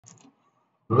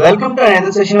Welcome to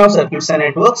another session of Circuits and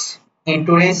Networks. In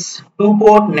today's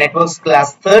two-port networks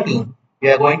class 13, we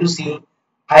are going to see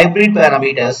hybrid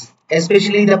parameters,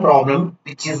 especially the problem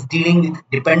which is dealing with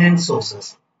dependent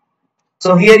sources.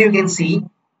 So here you can see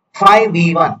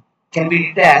 5V1 can be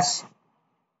written as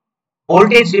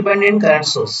voltage dependent current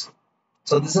source.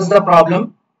 So this is the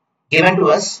problem given to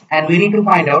us and we need to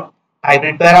find out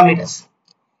hybrid parameters.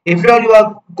 If at all you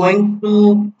are going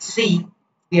to see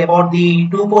about the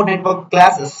two-port network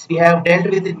classes, we have dealt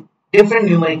with different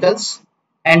numericals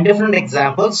and different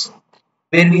examples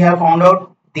where we have found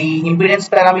out the impedance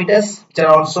parameters, which are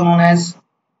also known as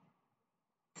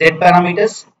Z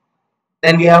parameters.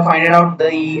 Then we have found out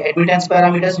the admittance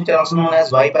parameters, which are also known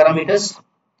as Y parameters,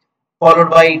 followed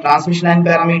by transmission line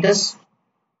parameters,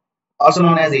 also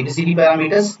known as ABCD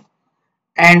parameters.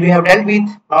 And we have dealt with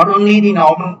not only the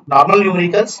normal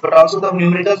numericals but also the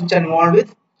numericals which are involved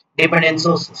with dependent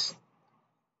sources.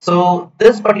 So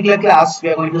this particular class we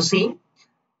are going to see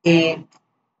a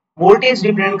voltage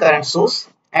dependent current source,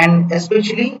 and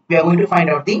especially we are going to find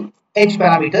out the H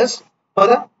parameters for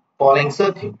the following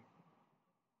circuit.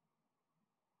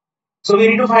 So we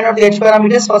need to find out the H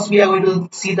parameters. First we are going to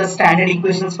see the standard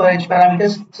equations for H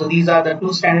parameters. So these are the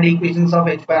two standard equations of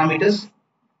H parameters,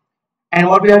 and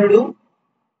what we have to do,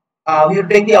 we have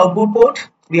to take the output port,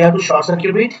 we have to short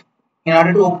circuit it in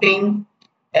order to obtain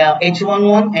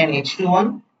H11 and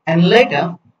H21, and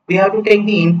later we have to take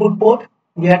the input port,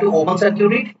 we have to open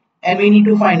circuit it, and we need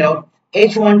to find out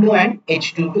H12 and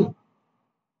H22.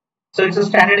 So it's a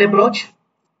standard approach.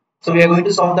 So we are going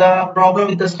to solve the problem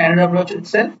with the standard approach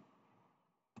itself.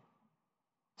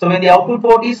 So when the output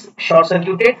port is short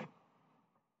circuited,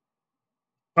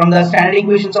 from the standard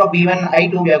equations of V1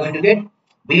 I2 we are going to get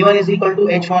V1 is equal to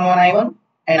H11 I1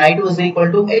 and I2 is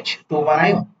equal to H21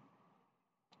 I1.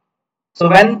 So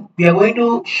when we are going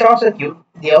to short circuit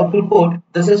the output port,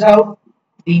 this is how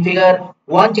the figure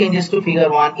 1 changes to figure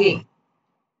 1a.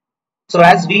 So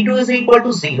as V2 is equal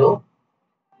to 0,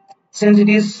 since it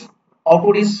is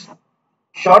output is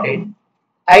shorted,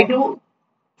 I2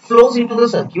 flows into the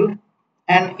circuit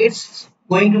and it's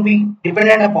going to be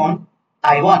dependent upon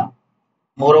I1.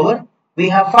 Moreover, we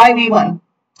have 5V1.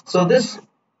 So this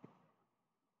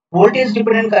voltage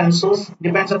dependent current source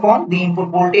depends upon the input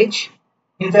voltage,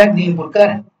 in fact the input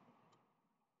current.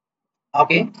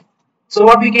 Okay, so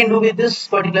what we can do with this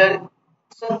particular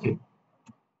circuit,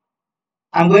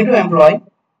 I'm going to employ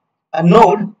a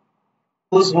node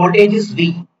whose voltage is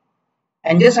V,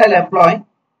 and just I'll apply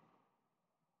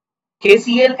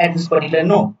KCL at this particular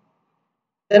node.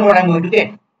 Then what I'm going to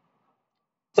get,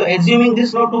 so assuming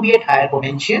this node to be at higher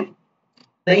potential,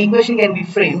 the equation can be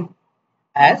framed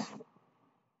as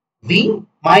V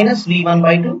minus V1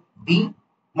 by 2, V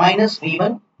minus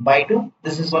V1 by 2,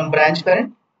 this is one branch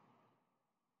current.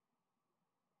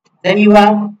 Then you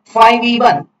have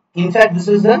 5V1, in fact this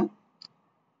is the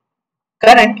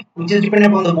current which is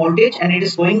dependent upon the voltage and it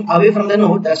is going away from the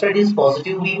node, that's why it is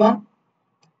positive V1,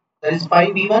 that is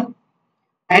 5V1.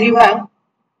 And you have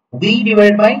V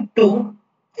divided by 2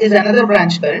 is another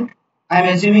branch current. I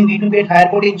am assuming V2 get higher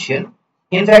potential,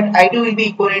 in fact I2 will be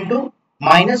equivalent to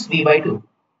minus V by 2,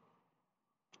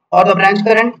 or the branch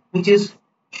current which is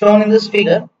shown in this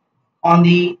figure on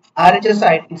the RHS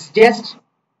side is just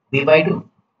V by 2.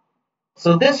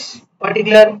 So this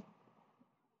particular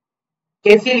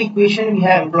KCL equation we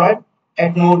have employed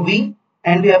at node V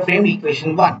and we have framed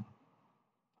equation 1.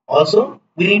 Also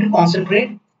we need to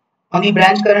concentrate on the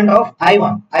branch current of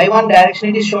I1. I1 direction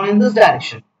it is shown in this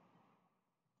direction.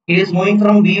 It is moving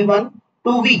from V1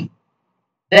 to V.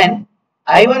 Then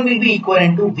I1 will be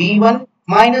equivalent to V1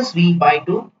 minus V by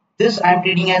 2. This I am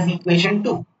treating as equation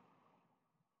 2.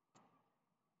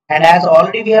 And as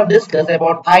already we have discussed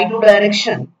about I2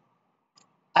 direction,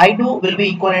 I2 will be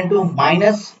equivalent to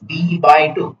minus V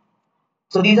by 2.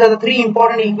 So these are the three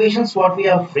important equations what we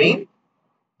have framed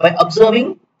by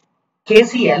observing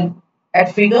KCL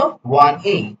at figure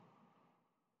 1a.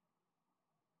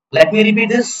 Let me repeat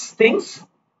these things.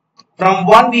 From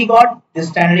 1 we got this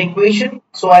standard equation.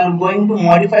 So I am going to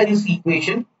modify this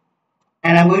equation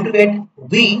and I am going to get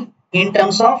V in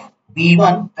terms of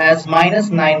V1 as minus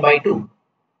 9 by 2.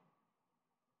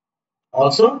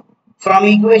 Also from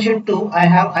equation 2 I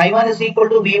have I1 is equal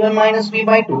to V1 minus V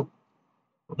by 2,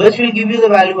 which will give you the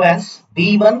value as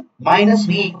V1 minus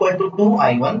V equal to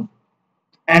 2I1,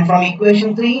 and from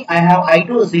equation 3 I have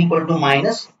I2 is equal to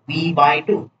minus V by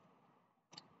 2.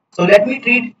 So let me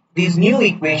treat these new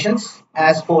equations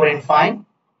as 4 and 5.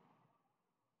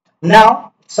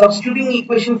 Now substituting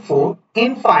equation 4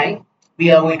 in 5,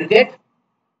 we are going to get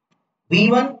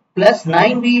V1 plus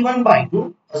 9V1 by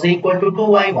 2 is equal to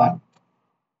 2I1.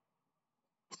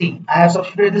 See, I have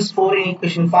substituted this 4 in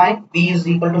equation 5. B is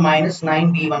equal to minus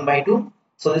 9b1 by 2.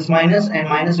 So this minus and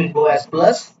minus will go as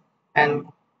plus, and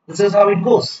this is how it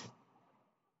goes.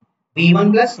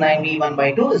 V1 plus 9v1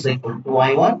 by 2 is equal to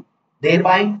I1.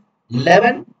 Thereby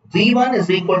 11 V1 is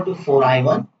equal to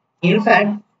 4I1. In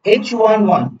fact,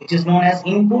 H11, which is known as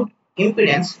input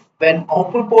impedance when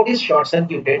output port is short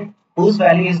circuited, whose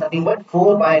value is nothing but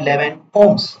 4 by 11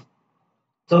 ohms.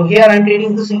 So here I am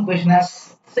treating this equation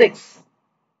as 6.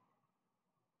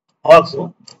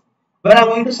 Also, when I am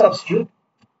going to substitute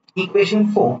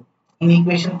equation 4 in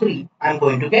equation 3, I am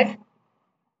going to get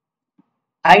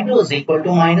I2 is equal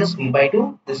to minus V by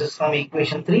 2. This is from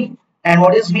equation 3. And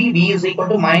what is V? V is equal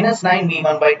to minus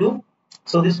 9V1 by 2.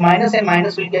 So this minus and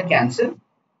minus will get cancelled.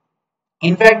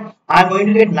 In fact, I am going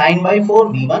to get 9 by 4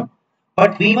 V1.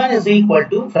 But V1 is equal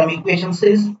to, from equation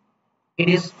 6, it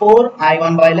is 4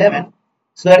 I1 by 11.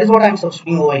 So that is what I am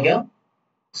substituting over here.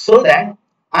 So that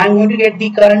I am going to get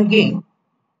the current gain,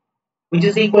 which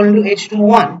is equal to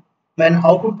H21 when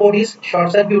output port is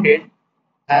short circuited,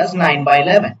 as 9 by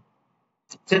 11.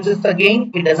 Since it's a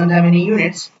gain, it doesn't have any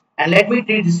units, and let me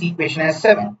treat this equation as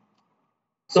 7.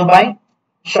 So by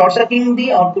short circuiting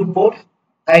the output port,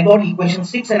 I got equation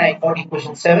 6 and I got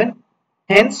equation 7.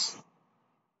 Hence,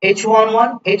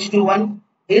 H11, H21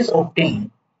 is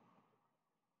obtained.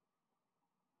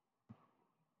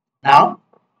 Now,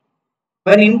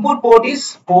 when input port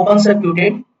is open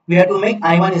circuited, we have to make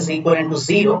I1 is equivalent to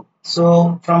 0.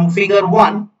 So from figure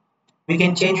 1, we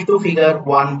can change it to figure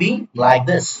 1b like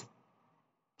this.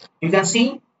 You can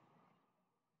see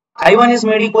I1 is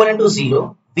made equivalent to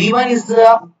 0. V1 is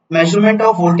the measurement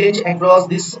of voltage across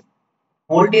this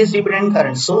voltage dependent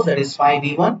current source, that is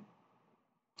 5V1.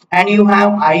 And you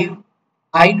have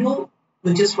I2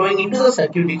 which is flowing into the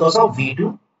circuit because of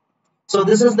V2. So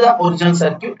this is the original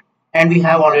circuit and we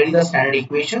have already the standard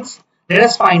equations. Let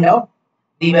us find out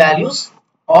the values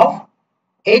of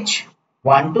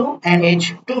H12 and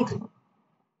H22.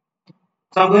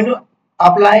 So I am going to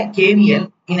apply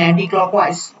KVL in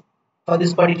anti-clockwise for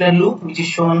this particular loop, which is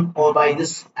shown over by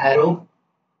this arrow,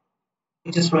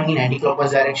 which is flowing in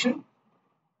anti-clockwise direction.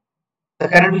 The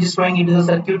current which is flowing into the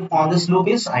circuit on this loop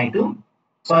is I2.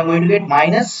 So I'm going to get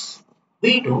minus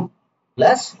V2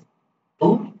 plus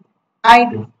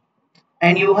 2I2.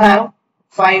 And you have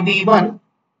 5V1.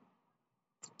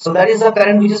 So that is the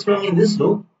current which is flowing in this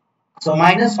loop. So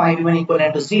minus 5V1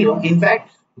 equivalent to 0. In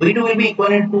fact, V2 will be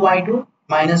equivalent to I2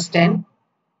 minus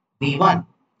 10V1.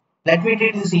 Let me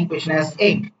treat this equation as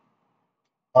 8.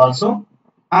 Also,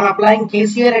 I am applying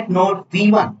KCL at node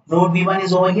V1. Node V1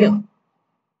 is over here.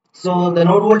 So the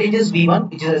node voltage is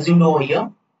V1, which is assumed over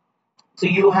here. So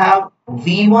you have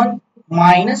V1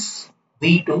 minus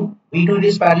V2. V2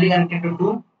 is parallelly connected to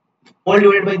 2. All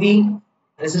divided by the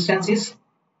resistance is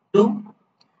 2.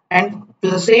 And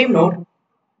to the same node,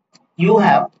 you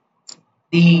have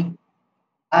the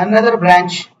another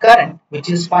branch current, which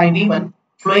is 5V1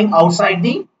 flowing outside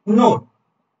the node.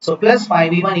 So plus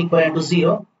 5V1 equivalent to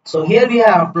 0. So here we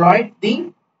have applied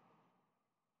the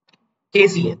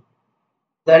KCL.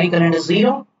 The current is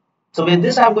 0. So with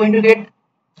this I am going to get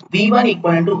V1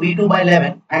 equivalent to V2 by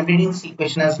 11. I am treating this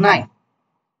equation as 9.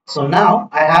 So now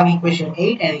I have equation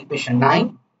 8 and equation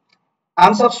 9. I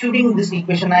am substituting this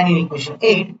equation 9 in equation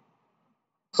 8.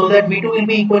 So that V2 will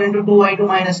be equivalent to 2I2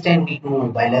 minus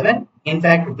 10V2 by 11. In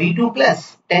fact, V2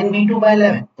 plus 10V2 by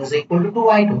 11 is equal to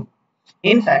 2I2.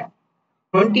 In fact,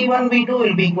 21V2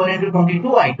 will be equivalent to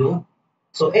 22I2.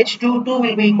 So H22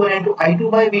 will be equivalent to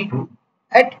I2 by V2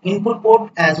 at input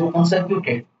port as open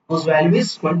circuited, whose value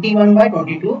is 21 by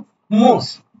 22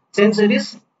 mhos. Since it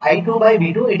is I2 by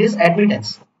V2, it is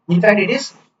admittance. In fact, it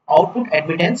is output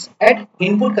admittance at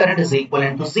input current is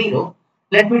equivalent to 0.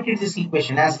 Let me treat this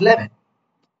equation as 11.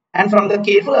 And from the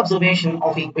careful observation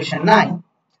of equation 9,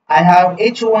 I have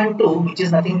H12, which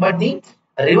is nothing but the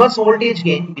reverse voltage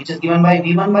gain, which is given by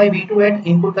V1 by V2 at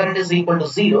input current is equal to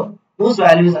 0, whose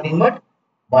value is nothing but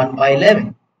 1 by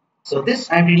 11. So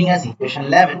this I am reading as equation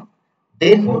 11.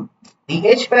 Therefore, the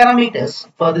H parameters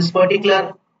for this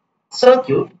particular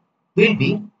circuit will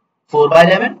be 4 by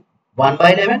 11, 1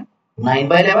 by 11, 9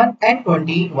 by 11 and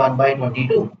 21 by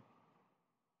 22.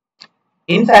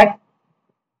 In fact,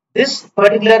 this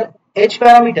particular H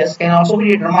parameters can also be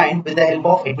determined with the help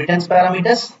of admittance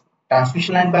parameters,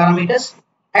 transmission line parameters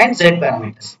and Z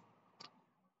parameters.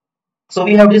 So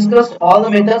we have discussed all the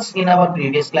methods in our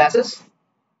previous classes.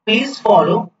 Please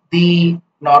follow the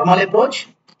normal approach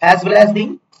as well as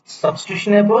the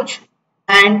substitution approach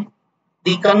and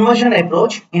the conversion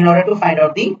approach in order to find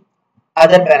out the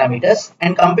other parameters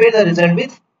and compare the result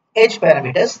with H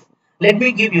parameters. Let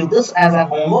me give you this as a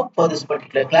homework for this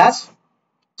particular class.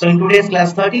 So in today's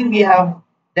class 13, we have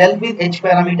dealt with H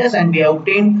parameters and we have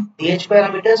obtained the H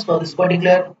parameters for this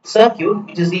particular circuit,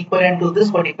 which is equivalent to this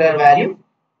particular value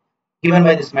given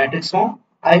by this matrix form.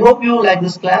 I hope you like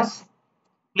this class.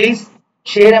 Please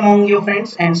share among your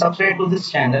friends and subscribe to this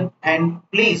channel, and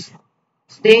please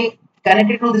stay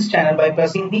connected to this channel by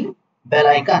pressing the bell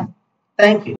icon. Thank you.